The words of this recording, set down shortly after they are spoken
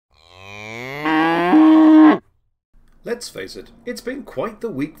Let's face it, it's been quite the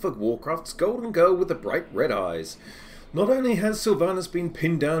week for Warcraft's golden girl with the bright red eyes. Not only has Sylvanas been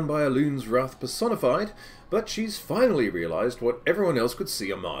pinned down by Elun's wrath personified, but she's finally realised what everyone else could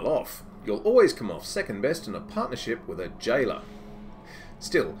see a mile off. You'll always come off second best in a partnership with a jailer.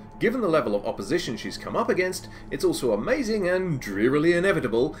 Still, given the level of opposition she's come up against, it's also amazing and drearily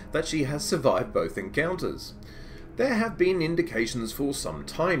inevitable that she has survived both encounters. There have been indications for some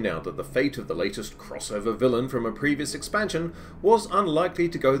time now that the fate of the latest crossover villain from a previous expansion was unlikely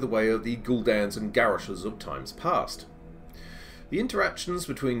to go the way of the Guldans and Garrushes of times past. The interactions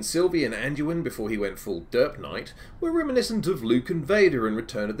between Sylvie and Anduin before he went full Derp Knight were reminiscent of Luke and Vader in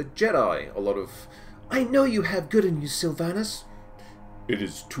Return of the Jedi, a lot of, "I know you have good in you, Sylvanas." "It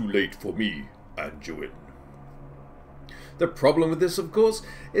is too late for me, Anduin." The problem with this, of course,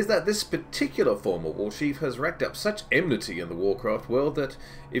 is that this particular former warchief has racked up such enmity in the Warcraft world that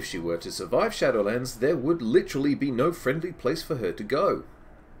if she were to survive Shadowlands, there would literally be no friendly place for her to go.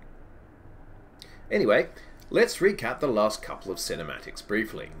 Anyway, let's recap the last couple of cinematics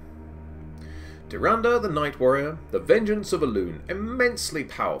briefly. Tyrande, the Night Warrior, the vengeance of Elun, immensely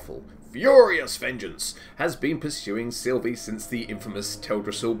powerful, furious vengeance, has been pursuing Sylvie since the infamous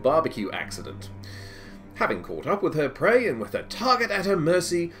Teldrassil barbecue accident. Having caught up with her prey and with her target at her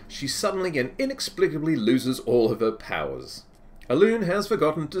mercy, she suddenly and inexplicably loses all of her powers. Elun has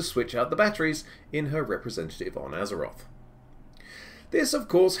forgotten to switch out the batteries in her representative on Azeroth. This, of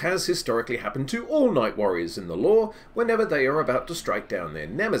course, has historically happened to all Night Warriors in the lore whenever they are about to strike down their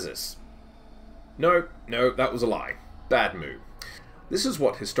nemesis. No, that was a lie. Bad move. This is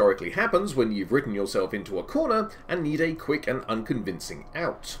what historically happens when you've written yourself into a corner and need a quick and unconvincing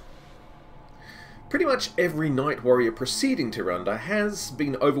out. Pretty much every Night Warrior preceding Tyrande has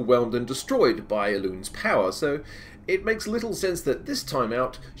been overwhelmed and destroyed by Elun's power, so it makes little sense that this time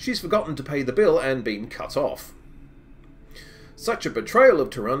out she's forgotten to pay the bill and been cut off. Such a betrayal of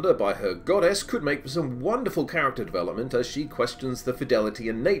Tyrande by her goddess could make for some wonderful character development as she questions the fidelity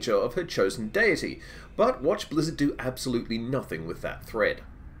and nature of her chosen deity, but watch Blizzard do absolutely nothing with that thread.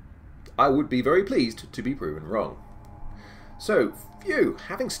 I would be very pleased to be proven wrong. So, phew,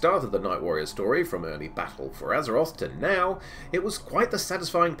 having started the Night Warrior story from early battle for Azeroth to now, it was quite the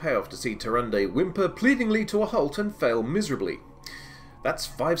satisfying payoff to see Tyrande whimper pleadingly to a halt and fail miserably. That's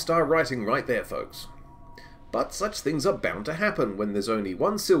 5-star writing right there, folks. But such things are bound to happen when there's only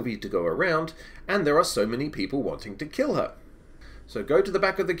one Sylvie to go around, and there are so many people wanting to kill her. So go to the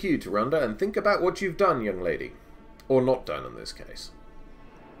back of the queue, Tyrande, and think about what you've done, young lady. Or not done in this case.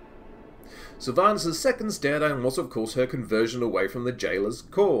 Sylvanas' second stare down was of course her conversion away from the jailer's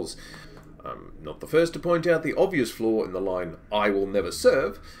cause. I'm not the first to point out the obvious flaw in the line, "I will never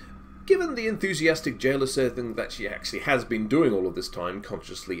serve," given the enthusiastic jailer serving that she actually has been doing all of this time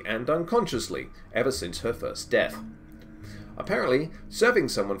consciously and unconsciously, ever since her first death. Apparently, serving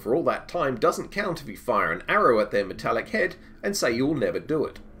someone for all that time doesn't count if you fire an arrow at their metallic head and say you'll never do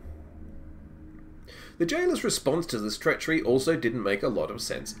it. The jailer's response to this treachery also didn't make a lot of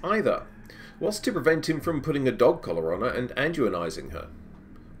sense either. What's to prevent him from putting a dog collar on her and Anduinizing her?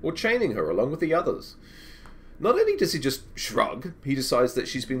 Or chaining her along with the others? Not only does he just shrug, he decides that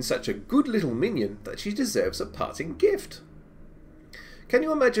she's been such a good little minion that she deserves a parting gift. Can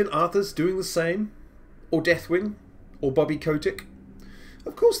you imagine Arthas doing the same? Or Deathwing? Or Bobby Kotick?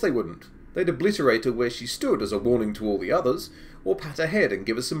 Of course they wouldn't. They'd obliterate her where she stood as a warning to all the others, or pat her head and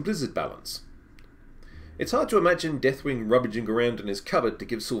give her some blizzard balance. It's hard to imagine Deathwing rummaging around in his cupboard to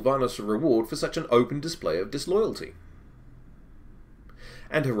give Sylvanas a reward for such an open display of disloyalty.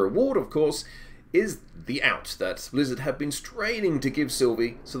 And her reward, of course, is the out that Blizzard have been straining to give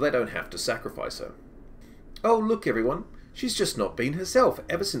Sylvie so they don't have to sacrifice her. Oh, look everyone, she's just not been herself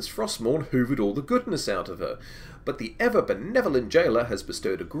ever since Frostmourne hoovered all the goodness out of her, but the ever-benevolent jailer has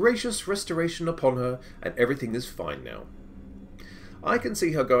bestowed a gracious restoration upon her and everything is fine now. I can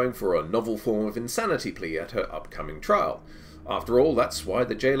see her going for a novel form of insanity plea at her upcoming trial. After all, that's why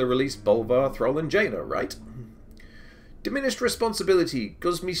the jailer released Bolvar, Thrall and Jaina, right? Diminished responsibility,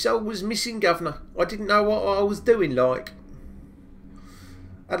 'cause me soul was missing, governor. I didn't know what I was doing, like.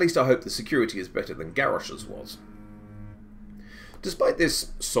 At least I hope the security is better than Garrush's was. Despite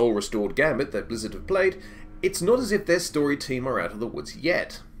this soul-restored gambit that Blizzard have played, it's not as if their story team are out of the woods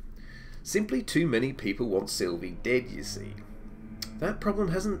yet. Simply too many people want Sylvie dead, you see. That problem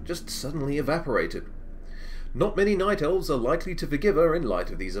hasn't just suddenly evaporated. Not many Night Elves are likely to forgive her in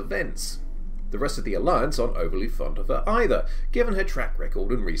light of these events. The rest of the Alliance aren't overly fond of her either, given her track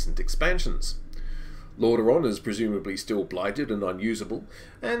record in recent expansions. Lordaeron is presumably still blighted and unusable,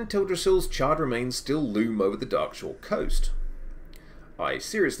 and Teldrassil's charred remains still loom over the Darkshore coast. I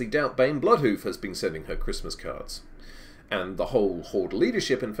seriously doubt Bane Bloodhoof has been sending her Christmas cards. and the whole Horde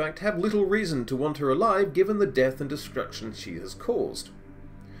leadership, in fact, have little reason to want her alive given the death and destruction she has caused.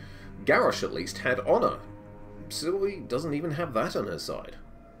 Garrosh at least had honour. Sylvie doesn't even have that on her side.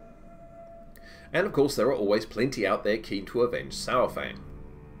 And of course there are always plenty out there keen to avenge Saurfang.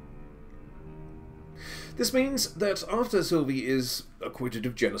 This means that after Sylvie is acquitted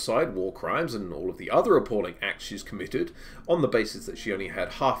of genocide, war crimes, and all of the other appalling acts she's committed, on the basis that she only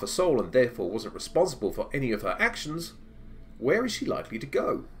had half a soul and therefore wasn't responsible for any of her actions, where is she likely to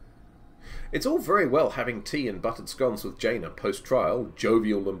go? It's all very well having tea and buttered scones with Jaina post-trial,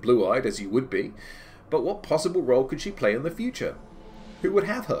 jovial and blue-eyed as you would be, but what possible role could she play in the future? Who would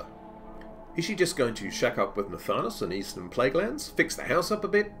have her? Is she just going to shack up with Nathanas and Eastern Plaguelands, fix the house up a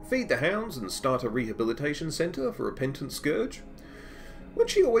bit, feed the hounds, and start a rehabilitation centre for repentant Scourge? Would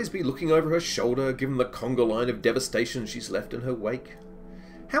she always be looking over her shoulder, given the conga line of devastation she's left in her wake?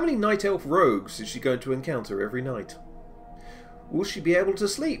 How many Night Elf rogues is she going to encounter every night? Will she be able to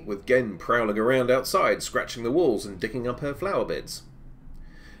sleep with Gen prowling around outside, scratching the walls and digging up her flower beds?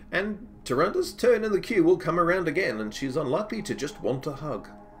 And Tyrande's turn in the queue will come around again, and she's unlikely to just want a hug.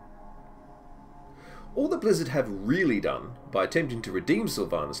 All that Blizzard have really done, by attempting to redeem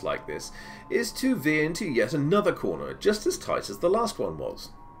Sylvanas like this, is to veer into yet another corner, just as tight as the last one was.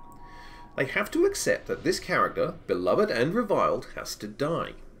 They have to accept that this character, beloved and reviled, has to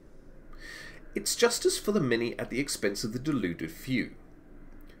die. It's justice for the many at the expense of the deluded few.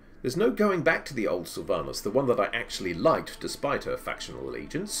 There's no going back to the old Sylvanas, the one that I actually liked despite her factional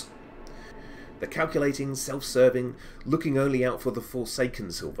allegiance. The calculating, self-serving, looking only out for the Forsaken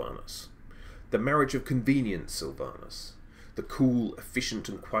Sylvanas. The marriage of convenience Sylvanas. The cool, efficient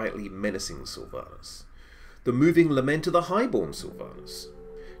and quietly menacing Sylvanas. The moving lament of the highborn Sylvanas.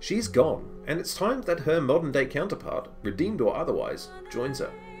 She's gone, and it's time that her modern-day counterpart, redeemed or otherwise, joins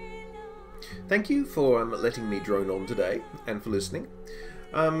her. Thank you for letting me drone on today, and for listening.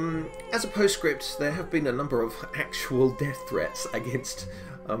 As a postscript, there have been a number of actual death threats against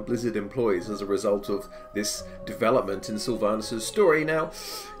Blizzard employees as a result of this development in Sylvanas' story. Now,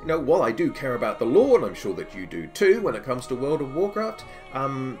 while I do care about the lore, and I'm sure that you do too when it comes to World of Warcraft,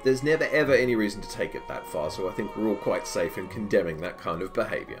 there's never ever any reason to take it that far, so I think we're all quite safe in condemning that kind of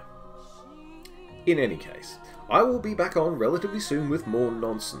behaviour. In any case, I will be back on relatively soon with more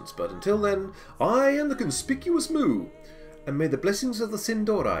nonsense, but until then, I am the Conspicuous Moo, and may the blessings of the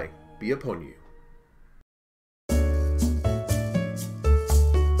Sindorai be upon you.